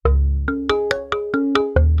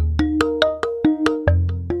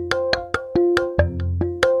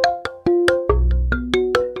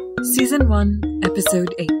Season 1,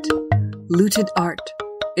 Episode 8, Looted Art.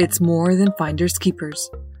 It's More Than Finders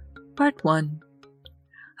Keepers. Part 1.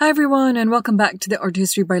 Hi everyone, and welcome back to the Art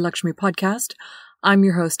History by Lakshmi podcast. I'm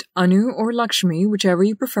your host, Anu or Lakshmi, whichever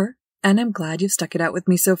you prefer, and I'm glad you've stuck it out with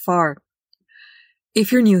me so far.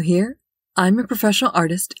 If you're new here, I'm a professional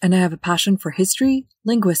artist and I have a passion for history,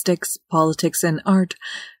 linguistics, politics, and art,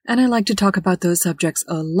 and I like to talk about those subjects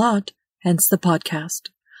a lot, hence the podcast.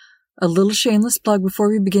 A little shameless plug before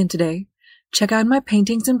we begin today. Check out my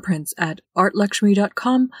paintings and prints at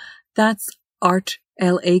artlakshmi.com. That's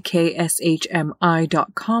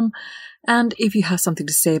artlakshmi.com. And if you have something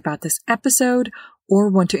to say about this episode, or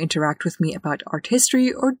want to interact with me about art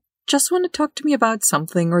history, or just want to talk to me about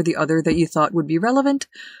something or the other that you thought would be relevant,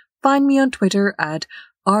 find me on Twitter at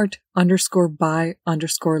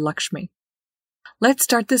art_by_Lakshmi. Let's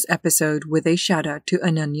start this episode with a shout out to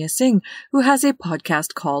Ananya Singh, who has a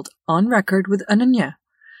podcast called On Record with Ananya.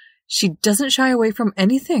 She doesn't shy away from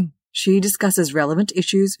anything. She discusses relevant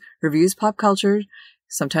issues, reviews pop culture,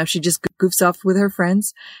 sometimes she just goofs off with her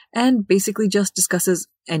friends, and basically just discusses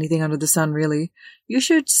anything under the sun, really. You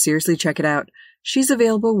should seriously check it out. She's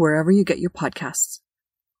available wherever you get your podcasts.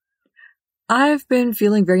 I've been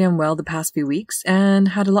feeling very unwell the past few weeks and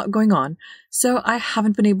had a lot going on, so I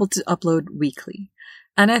haven't been able to upload weekly.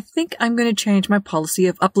 And I think I'm going to change my policy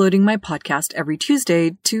of uploading my podcast every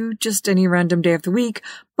Tuesday to just any random day of the week,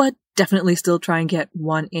 but definitely still try and get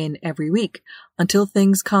one in every week. Until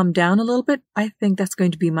things calm down a little bit, I think that's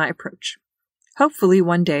going to be my approach. Hopefully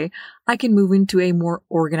one day I can move into a more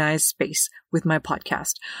organized space with my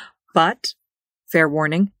podcast. But fair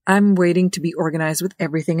warning, I'm waiting to be organized with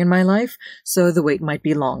everything in my life, so the wait might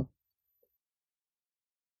be long.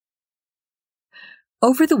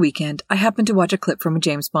 Over the weekend, I happened to watch a clip from a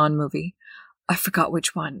James Bond movie. I forgot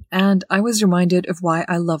which one, and I was reminded of why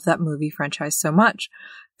I love that movie franchise so much.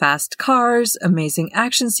 Fast cars, amazing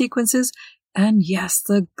action sequences, and yes,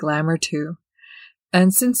 the glamour too.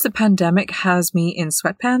 And since the pandemic has me in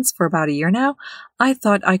sweatpants for about a year now, I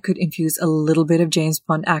thought I could infuse a little bit of James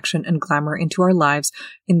Bond action and glamour into our lives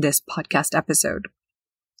in this podcast episode.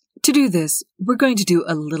 To do this, we're going to do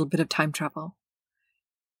a little bit of time travel.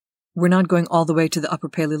 We're not going all the way to the Upper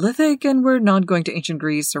Paleolithic, and we're not going to ancient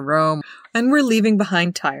Greece or Rome, and we're leaving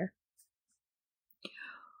behind Tyre.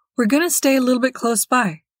 We're going to stay a little bit close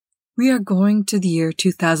by. We are going to the year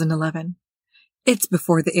 2011. It's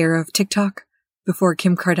before the era of TikTok, before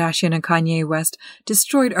Kim Kardashian and Kanye West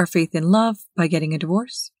destroyed our faith in love by getting a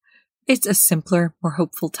divorce. It's a simpler, more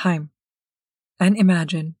hopeful time. And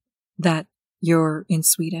imagine that you're in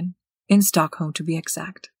Sweden, in Stockholm to be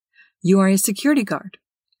exact. You are a security guard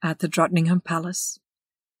at the Drottningham Palace.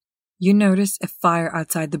 You notice a fire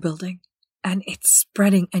outside the building, and it's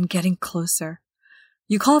spreading and getting closer.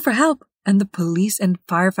 You call for help, and the police and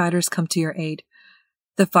firefighters come to your aid.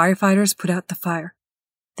 The firefighters put out the fire.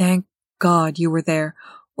 Thank God you were there,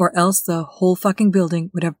 or else the whole fucking building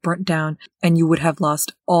would have burnt down, and you would have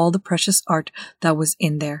lost all the precious art that was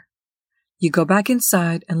in there. You go back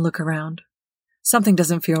inside and look around. Something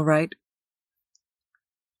doesn't feel right.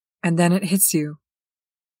 And then it hits you.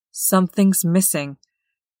 Something's missing.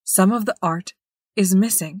 Some of the art is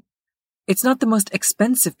missing. It's not the most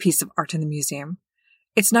expensive piece of art in the museum.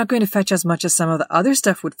 It's not going to fetch as much as some of the other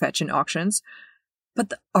stuff would fetch in auctions. But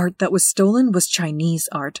the art that was stolen was Chinese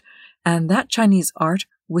art, and that Chinese art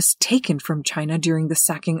was taken from China during the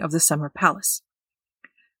sacking of the Summer Palace.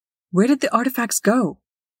 Where did the artifacts go?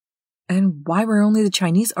 And why were only the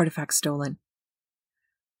Chinese artifacts stolen?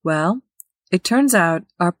 Well, it turns out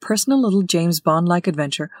our personal little James Bond-like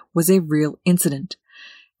adventure was a real incident,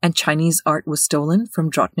 and Chinese art was stolen from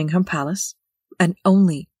Drottningham Palace, and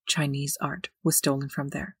only Chinese art was stolen from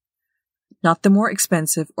there. Not the more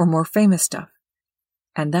expensive or more famous stuff.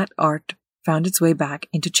 And that art found its way back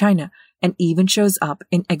into China and even shows up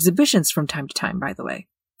in exhibitions from time to time, by the way.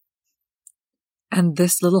 And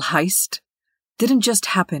this little heist didn't just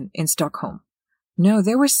happen in Stockholm. No,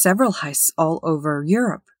 there were several heists all over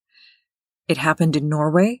Europe. It happened in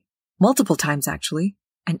Norway, multiple times actually,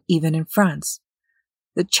 and even in France.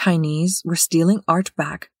 The Chinese were stealing art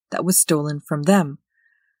back that was stolen from them.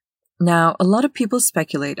 Now, a lot of people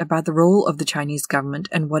speculate about the role of the Chinese government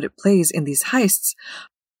and what it plays in these heists,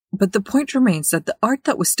 but the point remains that the art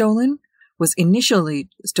that was stolen was initially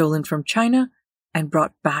stolen from China and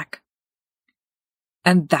brought back.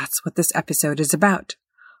 And that's what this episode is about.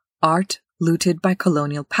 Art looted by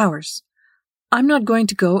colonial powers. I'm not going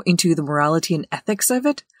to go into the morality and ethics of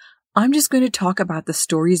it. I'm just going to talk about the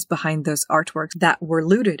stories behind those artworks that were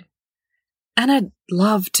looted. And I'd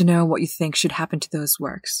love to know what you think should happen to those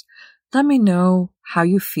works. Let me know how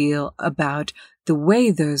you feel about the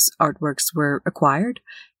way those artworks were acquired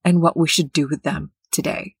and what we should do with them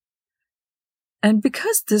today. And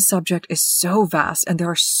because this subject is so vast and there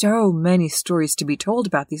are so many stories to be told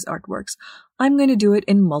about these artworks, I'm going to do it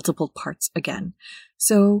in multiple parts again.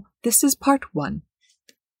 So this is part 1.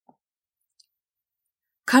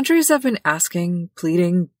 Countries have been asking,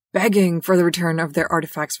 pleading, begging for the return of their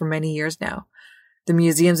artifacts for many years now. The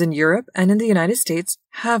museums in Europe and in the United States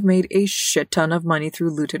have made a shit ton of money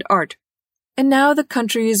through looted art. And now the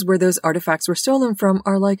countries where those artifacts were stolen from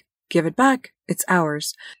are like, give it back, it's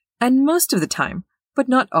ours. And most of the time, but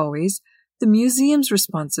not always, the museum's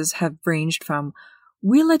responses have ranged from,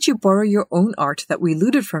 we'll let you borrow your own art that we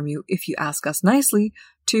looted from you if you ask us nicely,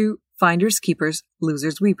 to finders keepers,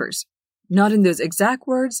 losers weepers. Not in those exact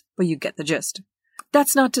words, but you get the gist.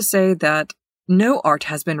 That's not to say that no art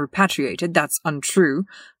has been repatriated, that's untrue,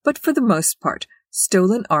 but for the most part,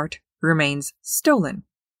 stolen art remains stolen.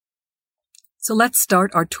 So let's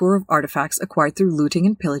start our tour of artifacts acquired through looting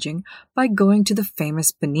and pillaging by going to the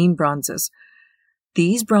famous Benin bronzes.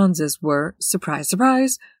 These bronzes were, surprise,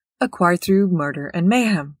 surprise, acquired through murder and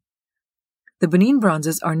mayhem. The Benin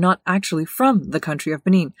bronzes are not actually from the country of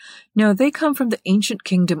Benin. No, they come from the ancient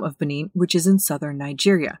kingdom of Benin, which is in southern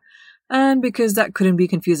Nigeria. And because that couldn't be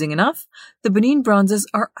confusing enough, the Benin bronzes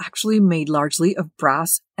are actually made largely of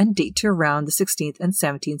brass and date to around the 16th and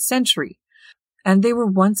 17th century. And they were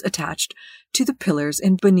once attached to the pillars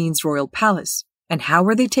in Benin's royal palace. And how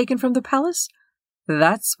were they taken from the palace?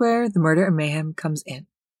 That's where the murder and mayhem comes in.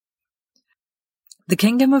 The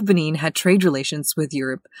Kingdom of Benin had trade relations with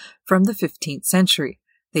Europe from the 15th century.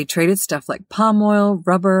 They traded stuff like palm oil,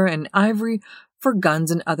 rubber, and ivory for guns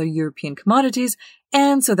and other European commodities,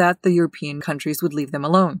 and so that the European countries would leave them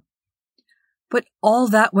alone. But all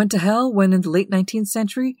that went to hell when in the late 19th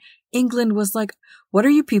century, England was like, what are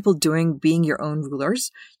you people doing being your own rulers?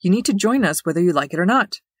 You need to join us whether you like it or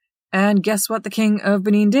not. And guess what the King of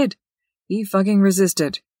Benin did? He fucking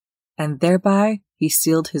resisted. And thereby, he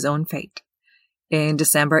sealed his own fate. In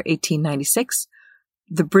December 1896,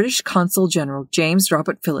 the British Consul General James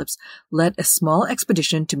Robert Phillips led a small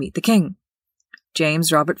expedition to meet the king.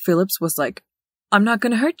 James Robert Phillips was like, I'm not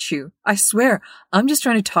going to hurt you. I swear, I'm just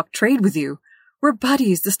trying to talk trade with you. We're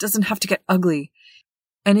buddies. This doesn't have to get ugly.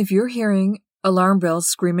 And if you're hearing alarm bells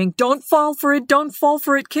screaming, don't fall for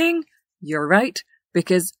it, king, you're right,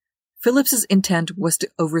 because Phillips's intent was to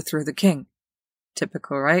overthrow the king.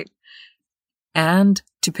 Typical, right? And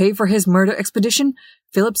to pay for his murder expedition,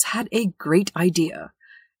 Phillips had a great idea.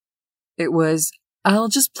 It was, I'll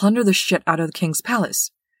just plunder the shit out of the king's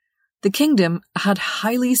palace. The kingdom had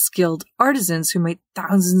highly skilled artisans who made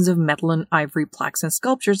thousands of metal and ivory plaques and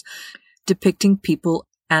sculptures depicting people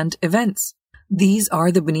and events. These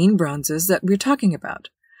are the Benin bronzes that we're talking about,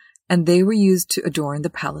 and they were used to adorn the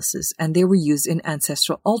palaces, and they were used in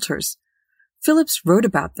ancestral altars. Phillips wrote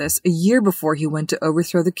about this a year before he went to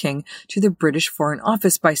overthrow the king to the British Foreign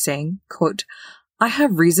Office by saying, quote, I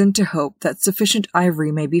have reason to hope that sufficient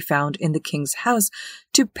ivory may be found in the king's house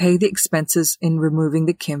to pay the expenses in removing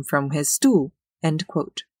the king from his stool. End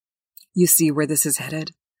quote. You see where this is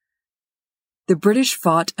headed. The British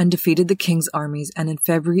fought and defeated the king's armies, and in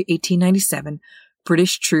February 1897,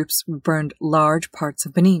 British troops burned large parts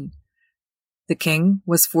of Benin. The king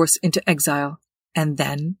was forced into exile, and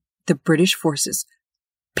then the British forces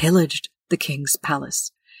pillaged the king's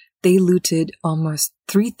palace. They looted almost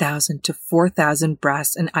 3,000 to 4,000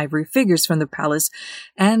 brass and ivory figures from the palace,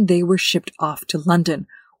 and they were shipped off to London.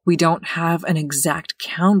 We don't have an exact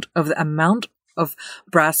count of the amount of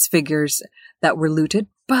brass figures that were looted,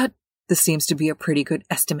 but this seems to be a pretty good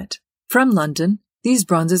estimate. From London, these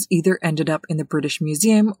bronzes either ended up in the British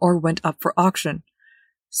Museum or went up for auction.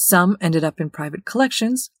 Some ended up in private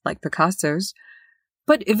collections, like Picasso's,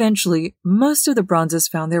 but eventually, most of the bronzes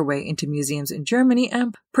found their way into museums in Germany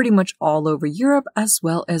and pretty much all over Europe, as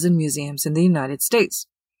well as in museums in the United States.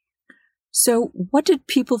 So, what did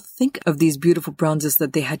people think of these beautiful bronzes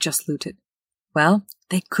that they had just looted? Well,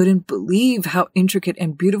 they couldn't believe how intricate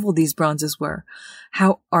and beautiful these bronzes were,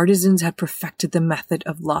 how artisans had perfected the method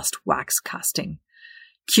of lost wax casting.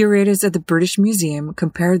 Curators at the British Museum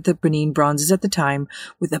compared the Benin bronzes at the time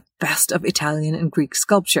with the best of Italian and Greek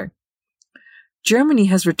sculpture. Germany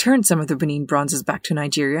has returned some of the Benin bronzes back to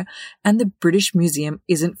Nigeria, and the British Museum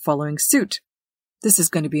isn't following suit. This is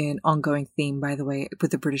going to be an ongoing theme, by the way,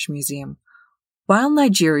 with the British Museum. While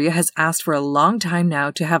Nigeria has asked for a long time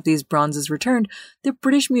now to have these bronzes returned, the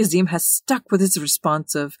British Museum has stuck with its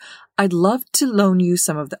response of, I'd love to loan you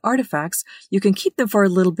some of the artifacts. You can keep them for a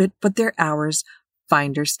little bit, but they're ours.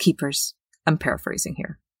 Finders keepers. I'm paraphrasing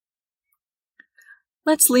here.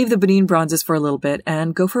 Let's leave the Benin bronzes for a little bit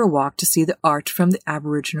and go for a walk to see the art from the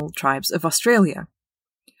Aboriginal tribes of Australia.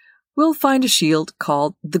 We'll find a shield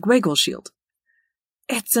called the Gweagal Shield.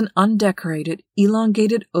 It's an undecorated,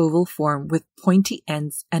 elongated oval form with pointy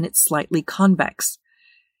ends and it's slightly convex.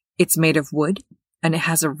 It's made of wood and it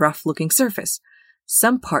has a rough-looking surface.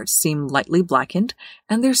 Some parts seem lightly blackened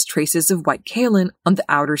and there's traces of white kaolin on the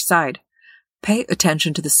outer side. Pay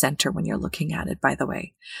attention to the center when you're looking at it, by the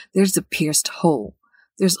way. There's a pierced hole.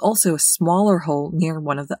 There's also a smaller hole near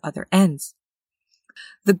one of the other ends.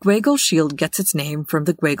 The Gweagal Shield gets its name from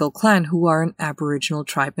the Gweagal clan, who are an Aboriginal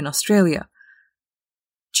tribe in Australia.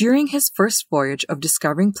 During his first voyage of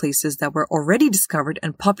discovering places that were already discovered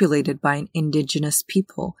and populated by an indigenous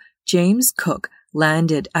people, James Cook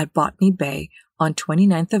landed at Botany Bay on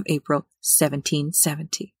 29th of April,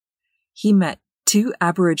 1770. He met 2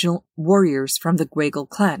 Aboriginal warriors from the Gweagal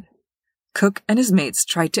clan. Cook and his mates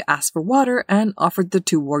tried to ask for water and offered the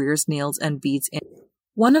 2 warriors nails and beads in.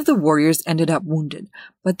 One of the warriors ended up wounded,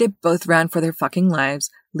 but they both ran for their fucking lives,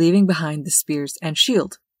 leaving behind the spears and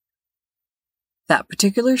shield. That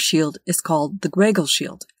particular shield is called the Gweagal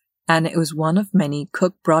Shield, and it was one of many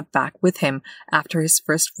Cook brought back with him after his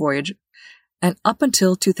first voyage, and up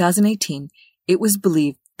until 2018, it was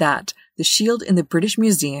believed that the shield in the British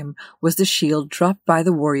Museum was the shield dropped by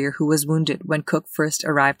the warrior who was wounded when Cook first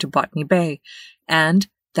arrived to Botany Bay, and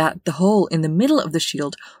that the hole in the middle of the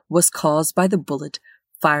shield was caused by the bullet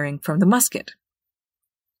firing from the musket.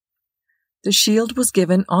 The shield was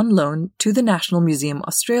given on loan to the National Museum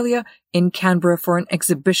Australia in Canberra for an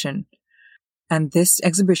exhibition, and this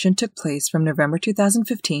exhibition took place from November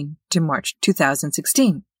 2015 to March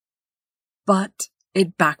 2016. But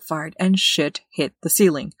it backfired and shit hit the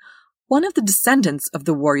ceiling. One of the descendants of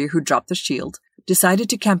the warrior who dropped the shield decided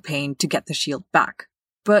to campaign to get the shield back.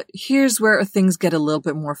 But here's where things get a little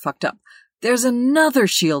bit more fucked up. There's another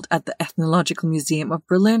shield at the Ethnological Museum of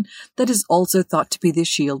Berlin that is also thought to be the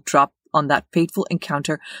shield dropped on that fateful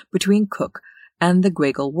encounter between Cook and the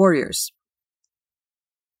Gweagal warriors.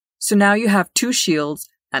 So now you have 2 shields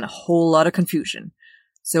and a whole lot of confusion.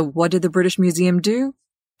 So what did the British Museum do?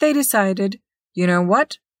 They decided, you know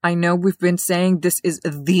what? I know we've been saying this is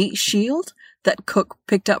the shield that Cook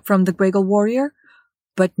picked up from the Gweagal warrior,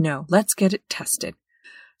 but no, let's get it tested.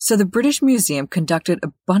 So the British Museum conducted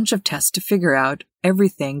a bunch of tests to figure out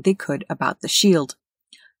everything they could about the shield.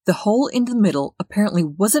 The hole in the middle apparently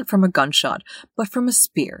wasn't from a gunshot, but from a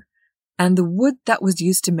spear, and the wood that was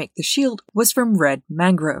used to make the shield was from red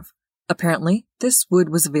mangrove. Apparently, this wood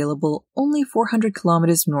was available only 400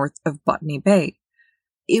 kilometers north of Botany Bay.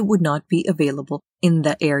 It would not be available in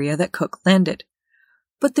the area that Cook landed.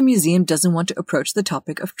 But the museum doesn't want to approach the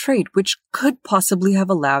topic of trade, which could possibly have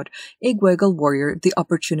allowed a Gweagal warrior the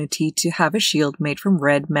opportunity to have a shield made from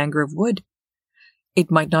red mangrove wood.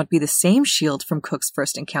 It might not be the same shield from Cook's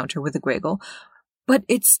first encounter with the Gweagal, but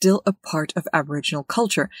it's still a part of Aboriginal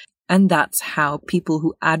culture, and that's how people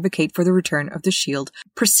who advocate for the return of the shield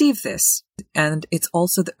perceive this. And it's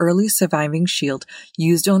also the earliest surviving shield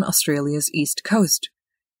used on Australia's east coast.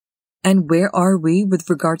 And where are we with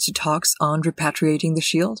regards to talks on repatriating the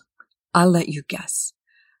shield? I'll let you guess.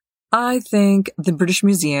 I think the British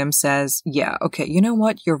Museum says, yeah, okay, you know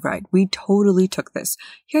what? You're right. We totally took this.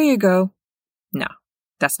 Here you go. No,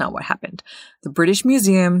 that's not what happened. The British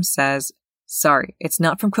Museum says, sorry, it's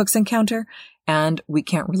not from Cook's encounter, and we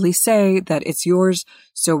can't really say that it's yours,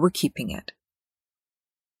 so we're keeping it.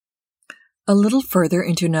 A little further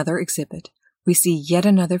into another exhibit, we see yet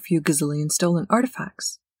another few gazillion stolen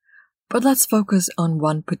artifacts. But let's focus on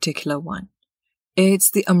one particular one.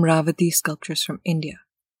 It's the Amravati sculptures from India.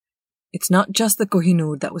 It's not just the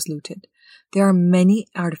Kohinoor that was looted. There are many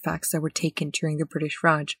artifacts that were taken during the British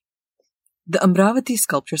Raj. The Amravati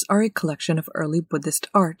sculptures are a collection of early Buddhist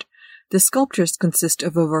art. The sculptures consist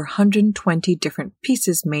of over 120 different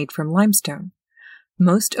pieces made from limestone.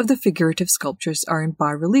 Most of the figurative sculptures are in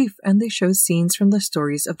bas-relief and they show scenes from the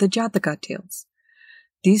stories of the Jataka tales.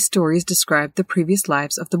 These stories describe the previous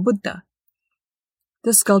lives of the Buddha.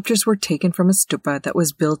 The sculptures were taken from a stupa that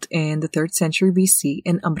was built in the 3rd century BC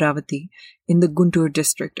in Amravati in the Guntur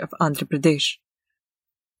district of Andhra Pradesh.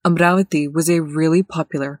 Amravati was a really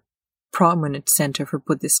popular, prominent center for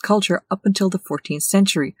Buddhist culture up until the 14th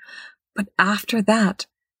century, but after that,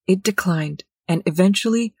 it declined, and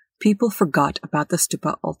eventually people forgot about the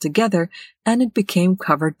stupa altogether, and it became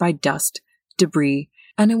covered by dust, debris,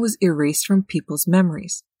 and it was erased from people's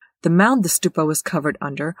memories. The mound the stupa was covered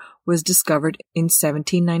under was discovered in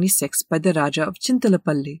 1796 by the Raja of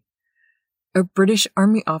Chintalapalli. A British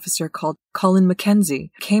Army officer called Colin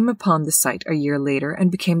Mackenzie came upon the site a year later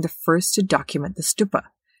and became the first to document the stupa.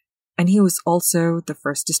 and he was also the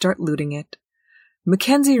first to start looting it.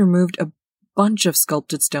 Mackenzie removed a bunch of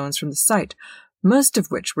sculpted stones from the site, most of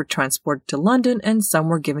which were transported to London and some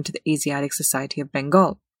were given to the Asiatic Society of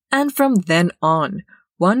Bengal. And from then on,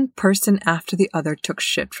 one person after the other took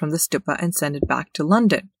shit from the stupa and sent it back to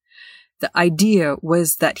London. The idea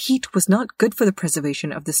was that heat was not good for the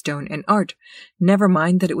preservation of the stone and art, never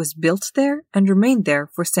mind that it was built there and remained there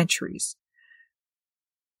for centuries.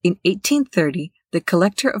 In 1830, the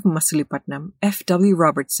collector of Masulipatam, F.W.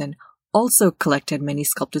 Robertson, also collected many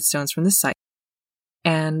sculpted stones from the site.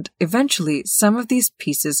 And eventually, some of these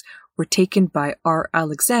pieces were taken by R.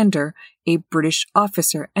 Alexander, a British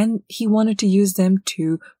officer, and he wanted to use them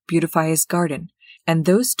to beautify his garden. And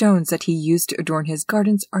those stones that he used to adorn his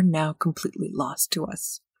gardens are now completely lost to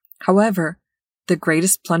us. However, the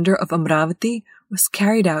greatest plunder of Amravati was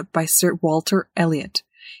carried out by Sir Walter Elliot.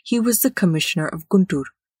 He was the commissioner of Guntur.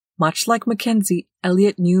 Much like Mackenzie,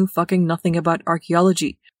 Elliot knew fucking nothing about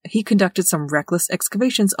archaeology. He conducted some reckless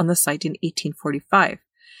excavations on the site in 1845.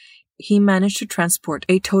 He managed to transport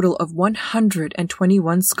a total of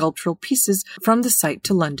 121 sculptural pieces from the site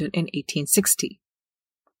to London in 1860.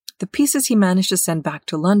 The pieces he managed to send back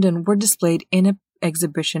to London were displayed in an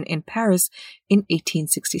exhibition in Paris in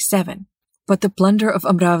 1867. But the plunder of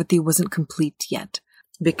Amravati wasn't complete yet,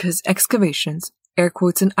 because excavations, air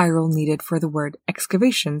quotes and eye roll needed for the word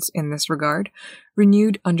excavations in this regard,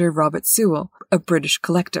 renewed under Robert Sewell, a British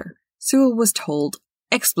collector. Sewell was told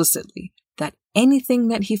explicitly that anything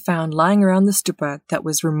that he found lying around the stupa that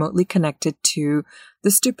was remotely connected to the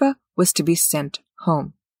stupa was to be sent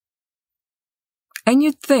home. And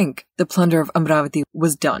you'd think the plunder of Amravati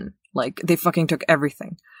was done, like they fucking took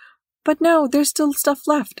everything. But no, there's still stuff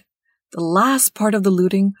left. The last part of the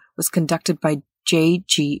looting was conducted by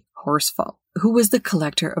J.G. Horsfall, who was the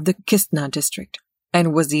collector of the Kistna district.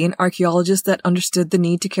 And was he an archaeologist that understood the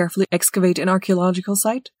need to carefully excavate an archaeological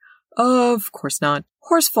site? Of course not.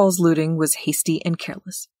 Horsfall's looting was hasty and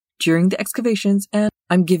careless. During the excavations, and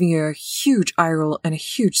I'm giving you a huge eye roll and a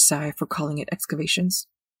huge sigh for calling it excavations,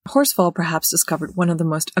 Horsfall perhaps discovered one of the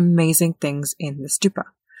most amazing things in the stupa,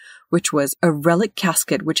 which was a relic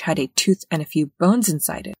casket which had a tooth and a few bones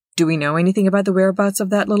inside it. Do we know anything about the whereabouts of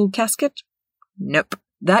that little casket? Nope.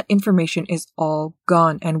 That information is all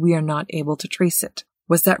gone and we are not able to trace it.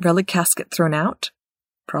 Was that relic casket thrown out?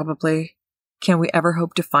 Probably. Can we ever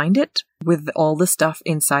hope to find it with all the stuff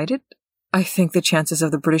inside it? I think the chances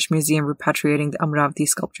of the British Museum repatriating the Amravati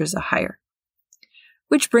sculptures are higher.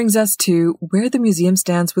 Which brings us to where the museum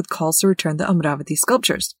stands with calls to return the Amravati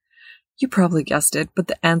sculptures. You probably guessed it, but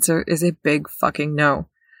the answer is a big fucking no.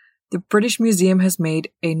 The British Museum has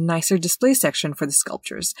made a nicer display section for the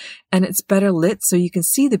sculptures, and it's better lit so you can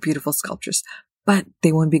see the beautiful sculptures, but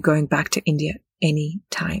they won't be going back to India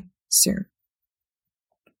anytime soon.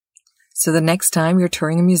 So the next time you're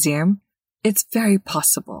touring a museum, it's very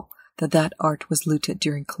possible that that art was looted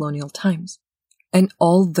during colonial times. And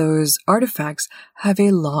all those artifacts have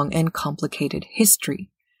a long and complicated history.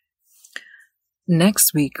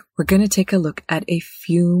 Next week, we're going to take a look at a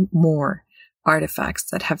few more artifacts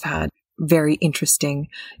that have had very interesting,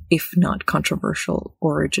 if not controversial,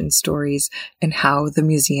 origin stories and how the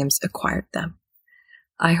museums acquired them.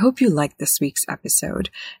 I hope you liked this week's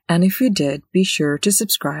episode, and if you did, be sure to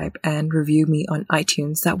subscribe and review me on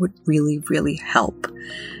iTunes. That would really, really help.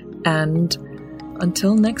 And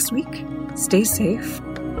until next week, stay safe